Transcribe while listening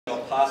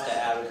pasta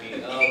ad would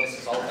be, oh, this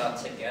is all about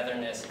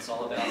togetherness, it's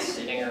all about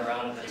sitting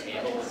around the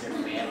table with your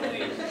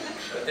family.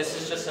 But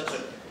this is just such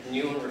a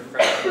new and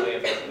refreshing way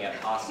of looking at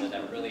pasta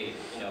that really,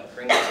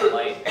 brings to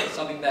light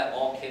something that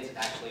all kids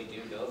actually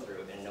do go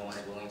through and no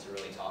one's willing to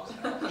really talk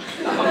about.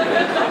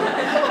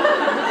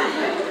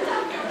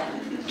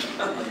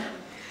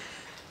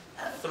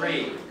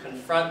 3,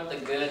 confront the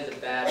good, the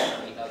bad,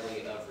 and the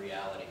ugly of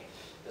reality.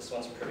 This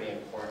one's pretty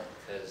important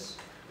because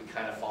we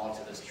kind of fall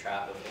into this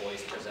trap of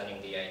always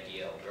presenting the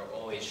ideal. We're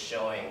always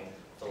showing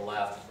the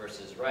left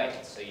versus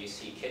right. So you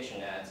see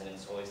kitchen ads and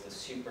it's always the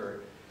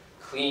super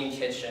clean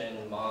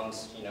kitchen,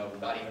 mom's,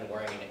 not even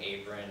wearing an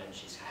apron and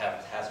she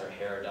has her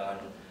hair done.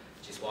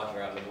 She's walking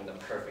around making the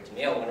perfect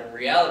meal. When in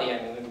reality,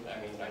 I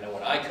know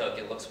when I cook,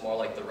 it looks more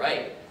like the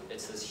right.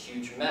 It's this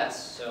huge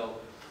mess. So,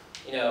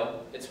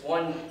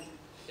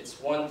 it's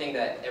one thing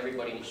that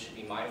everybody should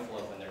be mindful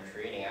of when they're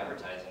creating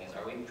advertising is,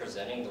 are we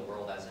presenting the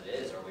world as it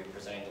is, or are we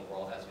presenting the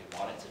world as we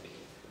want it to be?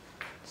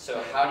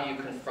 So how do you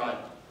confront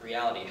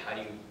reality? How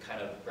do you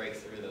kind of break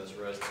through those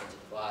rose-tinted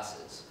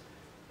glasses?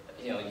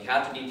 You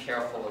have to be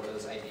careful of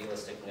those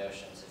idealistic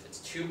notions. If it's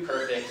too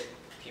perfect,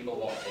 people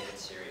won't take it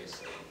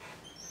seriously.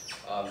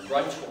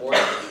 Run towards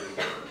the truth,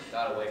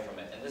 not away from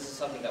it. And this is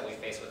something that we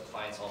face with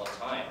clients all the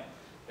time.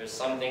 There's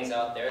some things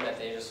out there that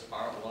they just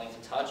aren't willing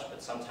to touch,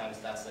 but sometimes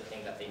that's the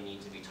thing that they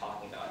need to be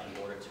talking about in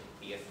order to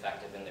be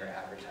effective in their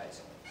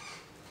advertising.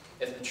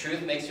 If the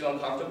truth makes you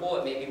uncomfortable,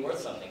 it may be worth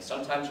something.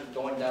 Sometimes you're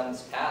going down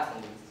this path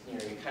and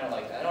you're kind of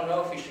like, I don't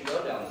know if you should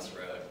go down this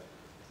road.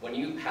 When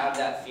you have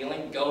that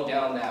feeling, go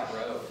down that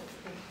road.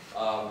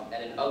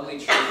 And an ugly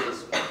truth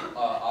is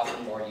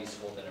often more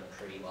useful than a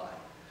pretty lie.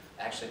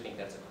 I actually think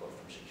that's a quote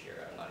from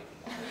Shakira, I'm not even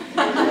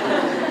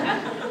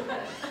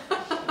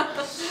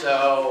lying.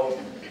 So,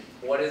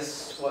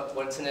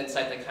 what's an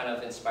insight that kind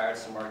of inspired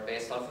some work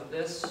based off of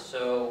this?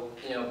 So,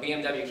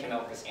 BMW came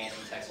out with this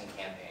anti-texting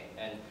campaign,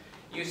 and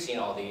you've seen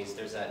all these.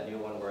 There's that new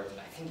one where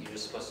I think you're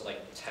just supposed to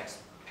text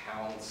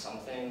pound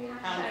something.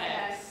 Pound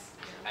X.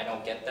 I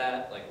don't get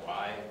that,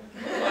 why?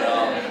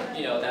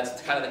 But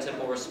that's kind of the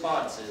typical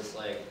response is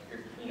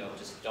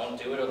just don't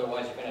do it,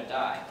 otherwise you're gonna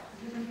die.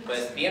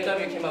 But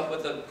BMW came up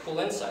with a cool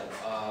insight.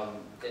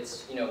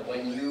 It's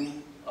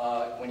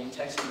when you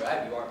text and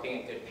drive, you aren't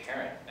being a good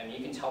parent. I mean,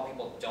 you can tell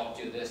people don't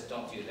do this,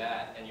 don't do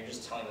that, and you're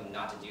just telling them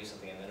not to do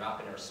something, and they're not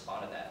going to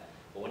respond to that.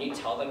 But when you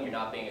tell them you're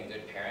not being a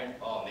good parent,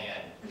 oh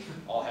man,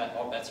 all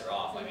bets are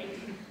off. I mean,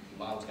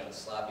 mom's going to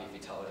slap you if you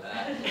tell her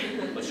that,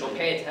 but she'll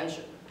pay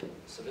attention.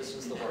 So this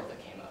was the work that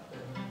came up.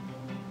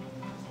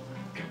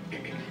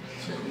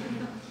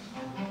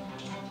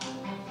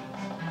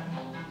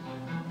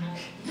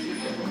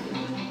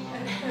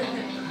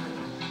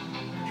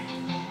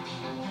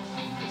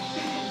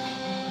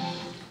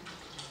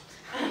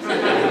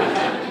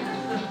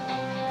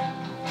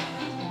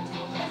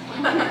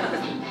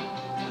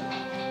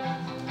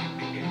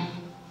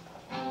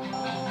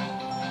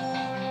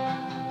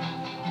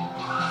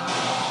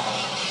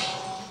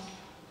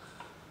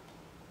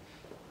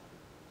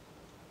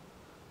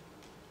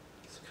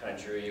 Kind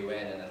of drew you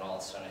in, and then all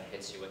of a sudden it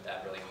hits you with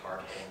that really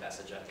hard-hitting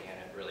message at the end.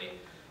 It really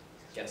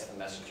gets the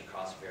message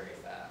across very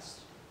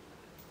fast.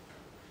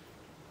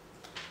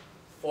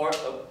 Fourth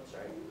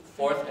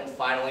and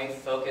finally,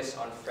 focus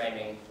on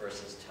framing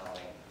versus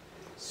telling.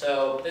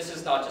 So this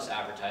is not just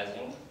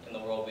advertising. In the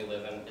world we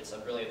live in, it's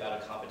really about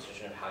a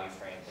competition of how you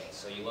frame things.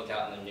 So you look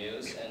out in the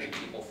news, and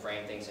people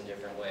frame things in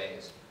different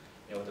ways.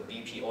 With the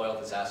BP oil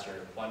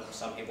disaster,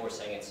 some people are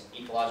saying it's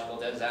ecological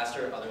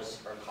disaster, others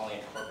are calling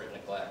it corporate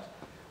neglect.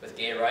 With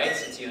gay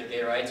rights, it's either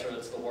gay rights or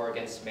it's the war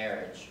against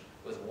marriage.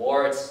 With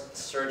war, it's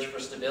search for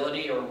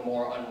stability or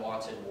more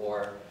unwanted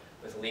war.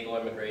 With legal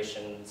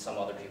immigration, some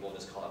other people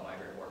just call it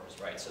migrant workers'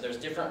 rights. So there's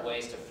different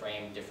ways to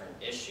frame different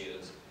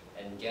issues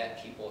and get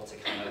people to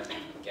kind of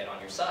get on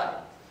your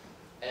side.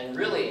 And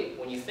really,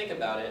 when you think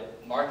about it,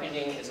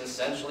 marketing is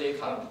essentially a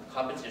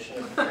competition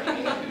of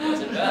framing who does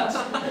it best.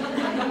 You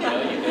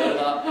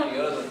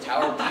go to the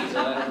Tower of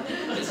Pisa, and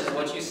this is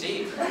what you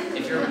see.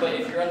 If you're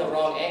in the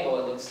wrong angle,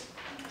 it looks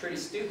pretty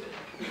stupid.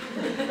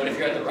 But if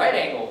you're at the right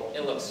angle,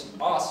 it looks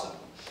awesome.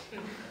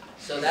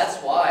 So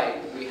that's why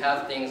we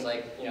have things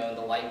like, in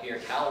the light beer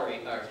category,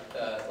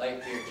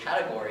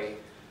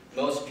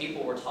 most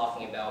people were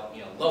talking about,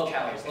 low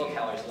calories, low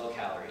calories, low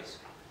calories.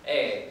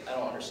 Hey, I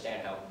don't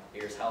understand how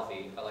beer's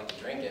healthy. I like to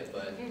drink it,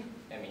 but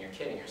I mean, you're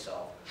kidding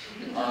yourself.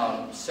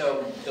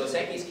 So Dos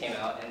Equis came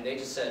out and they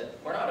just said,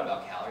 we're not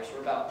about calories, we're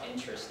about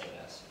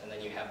interestingness. And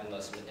then you have the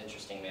most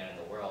interesting man in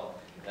the world.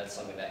 That's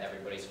something that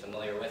everybody's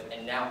familiar with,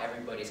 and now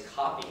everybody's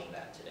copying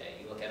that today.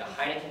 You look at a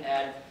Heineken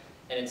ad,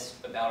 and it's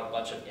about a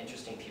bunch of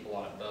interesting people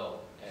on a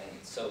boat.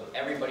 And so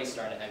everybody's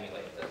starting to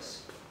emulate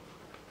this.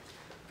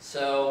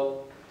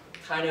 So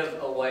kind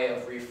of a way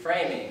of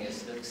reframing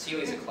is the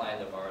Sealy's a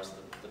client of ours,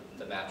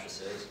 the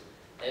mattresses.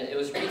 And it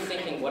was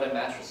rethinking what a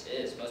mattress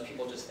is. Most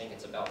people just think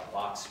it's about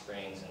box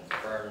springs and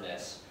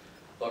firmness.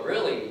 But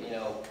really,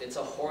 it's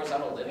a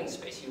horizontal living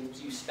space.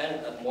 You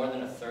spend more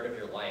than a third of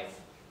your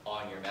life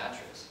on your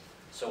mattress.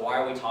 So why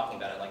are we talking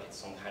about it like it's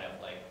some kind of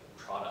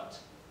product?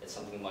 It's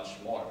something much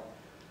more.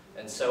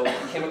 And so we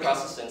came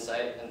across this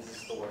insight, and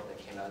this is the work that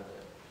came out of it.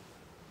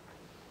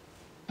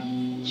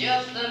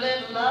 Just a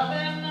little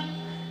loving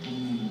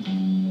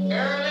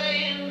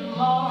early in the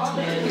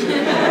morning.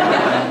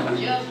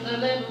 Just a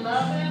little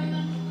loving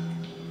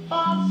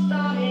for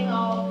starting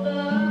off the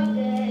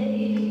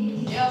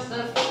day. Just a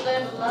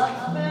little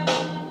loving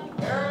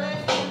early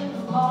in the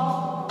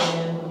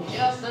morning.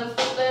 Just a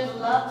little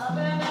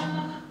loving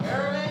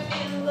early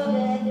in the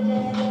day.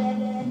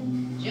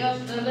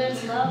 Just a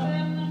little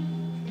loving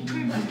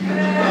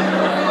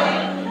early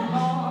in the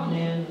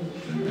morning.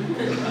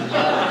 Just a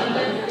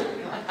little.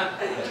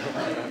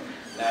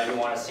 Now you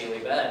want a Sealy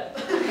bed.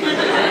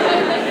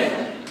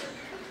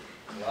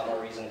 A lot more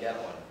reason to get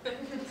one.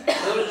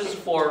 So those are just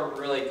 4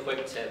 really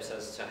quick tips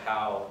as to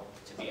how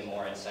to be a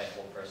more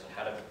insightful person,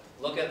 how to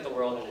look at the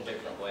world in a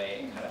different way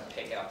and kind of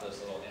pick out those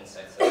little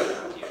insights that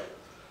help you.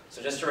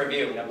 So just to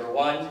review, number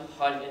 1,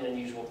 hunt in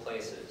unusual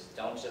places.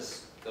 Don't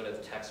just go to the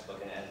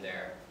textbook and end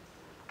there.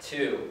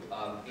 2,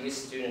 be a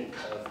student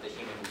of the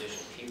human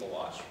condition, people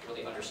watch,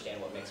 really understand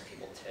what makes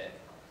people tick.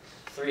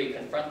 3,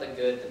 confront the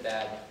good, the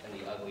bad, and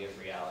the ugly of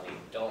reality.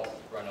 Don't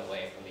run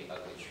away from the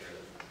ugly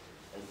truth.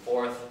 And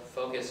 4th,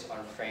 focus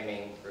on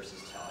framing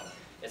versus telling.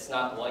 It's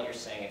not what you're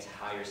saying, it's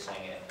how you're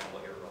saying it and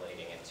what you're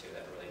relating it to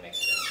that really makes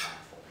it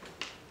impactful.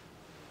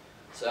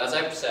 So as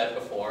I've said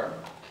before,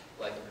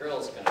 like the girl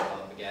is going to come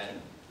up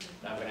again,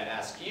 and I'm going to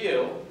ask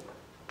you,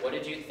 what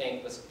did you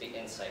think was the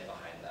insight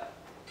behind that?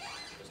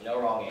 There's no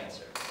wrong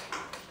answer.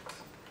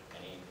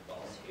 Any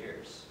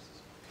volunteers?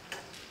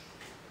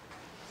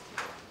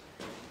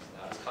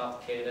 Not as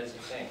complicated as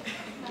you think.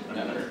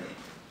 Never.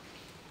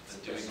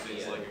 That doing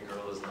things like a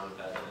girl is not a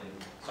bad thing.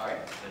 Sorry?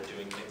 That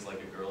doing things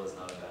like a girl is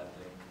not a bad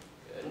thing.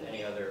 Good.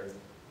 Any other?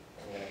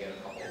 I'm going to get a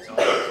couple. It's all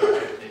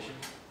interpretation.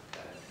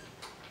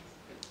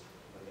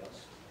 Anybody else?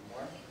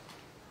 More?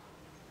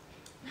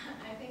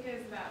 I think it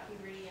was about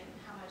puberty and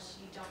how much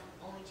you don't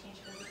only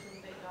change physically,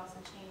 but you also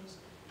change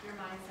your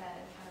mindset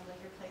and kind of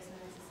like your placement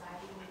in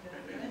society when you go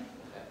through it.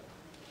 Okay.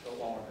 So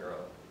one more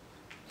girl.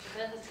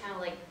 Then it's kind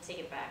of like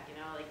take it back, you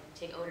know, like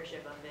take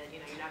ownership of it.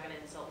 You know, you're not going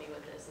to insult me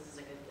with this. This is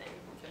a good thing.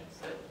 Okay,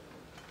 good.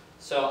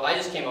 So I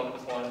just came up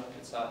with one.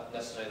 It's not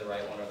necessarily the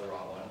right one or the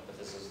wrong one, but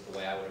this is the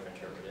way I would have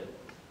interpreted it.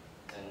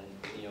 And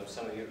you know,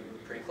 some of you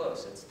are pretty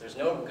close. There's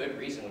no good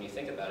reason when you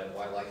think about it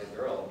why like a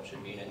girl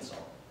should be an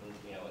insult. And,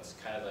 you know, it's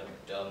kind of a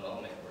dumb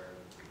moment where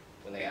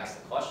when they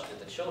asked the question to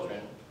the children,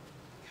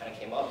 it kind of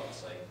came up.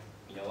 It's like,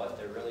 you know what?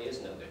 There really is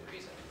no good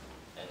reason.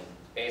 And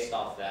based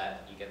off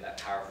that, you get that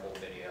powerful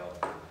video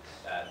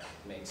that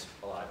makes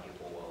a lot of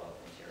people well up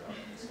and tear up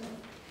and stuff.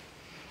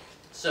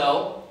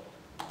 So,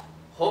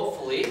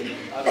 hopefully,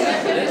 I've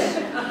got this.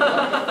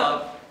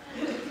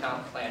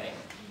 Account planning.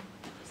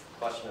 It's the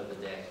question of the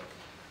day.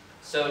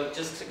 So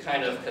just to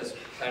kind of, because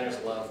planners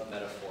love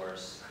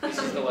metaphors, this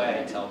is the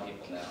way I tell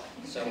people now.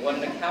 So what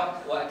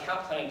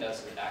account planning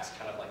does is it acts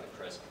kind of like a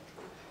prism.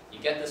 You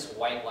get this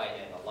white light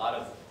in, a lot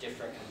of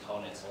different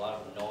components, a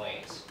lot of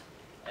noise,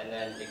 and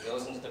then it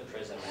goes into the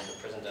prism, and what the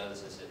prism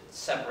does is it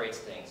separates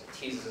things, it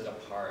teases it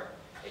apart,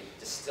 it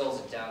distills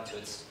it down to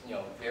its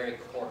very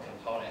core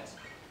components.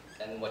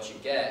 And what you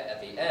get at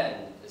the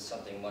end is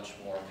something much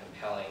more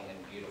compelling and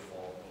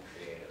beautiful and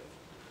creative.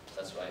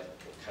 That's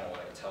kind of what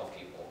I tell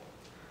people.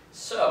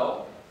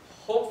 So,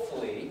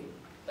 hopefully,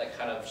 that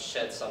kind of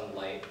sheds some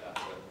light, not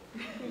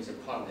to use a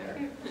pun there,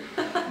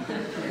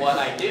 what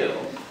I do.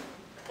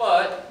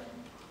 But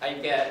I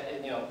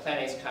get,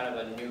 planning is kind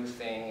of a new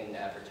thing in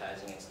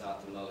advertising. It's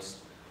not the most,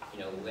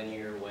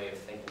 linear way of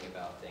thinking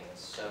about things.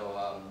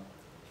 So,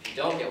 if you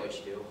don't get what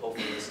you do,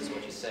 hopefully this is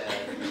what you said.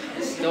 If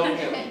you still don't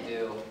get what you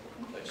do,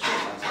 which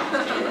sounds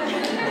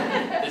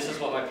like this is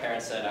what my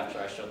parents said after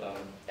I showed them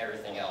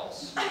everything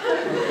else.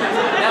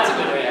 That's a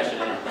good way I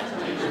should end the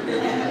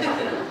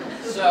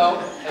presentation.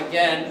 So,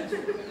 again,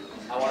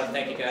 I want to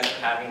thank you guys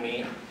for having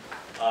me.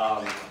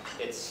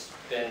 It's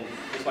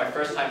my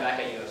first time back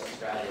at UF since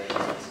graduating.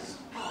 So this is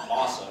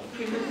awesome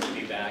to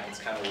be back. It's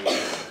kind of weird.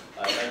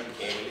 Thank you,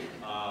 Katie.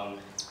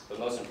 But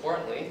most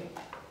importantly,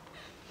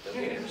 the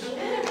leaders.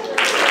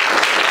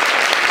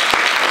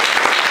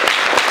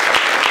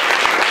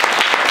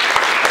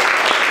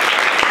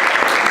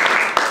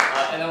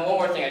 And then one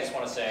more thing I just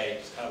want to say,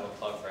 just kind of a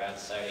plug for Ad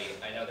Society.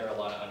 I know there are a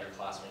lot of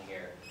underclassmen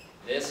here.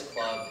 This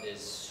club is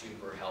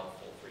super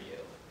helpful for you.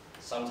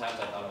 Sometimes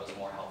I thought it was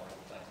more helpful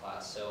than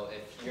class. So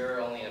if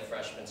you're only a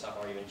freshman,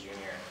 sophomore, even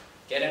junior,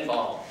 get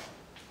involved.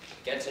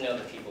 Get to know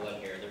the people in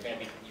here. They're going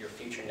to be your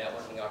future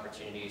networking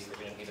opportunities. They're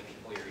going to be the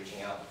people you're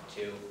reaching out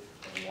to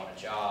when you want a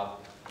job.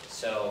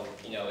 So,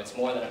 it's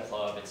more than a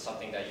club. It's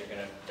something that you're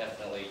going to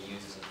definitely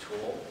use as a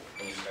tool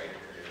when you start your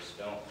careers.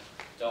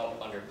 Don't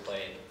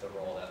underplay the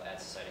role that Ad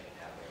Society can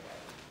have in your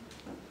life.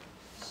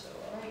 So,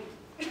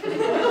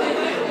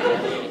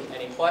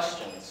 any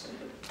questions?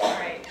 All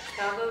right,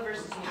 Chicago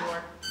versus New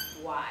York.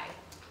 Why?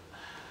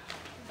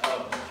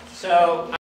 So.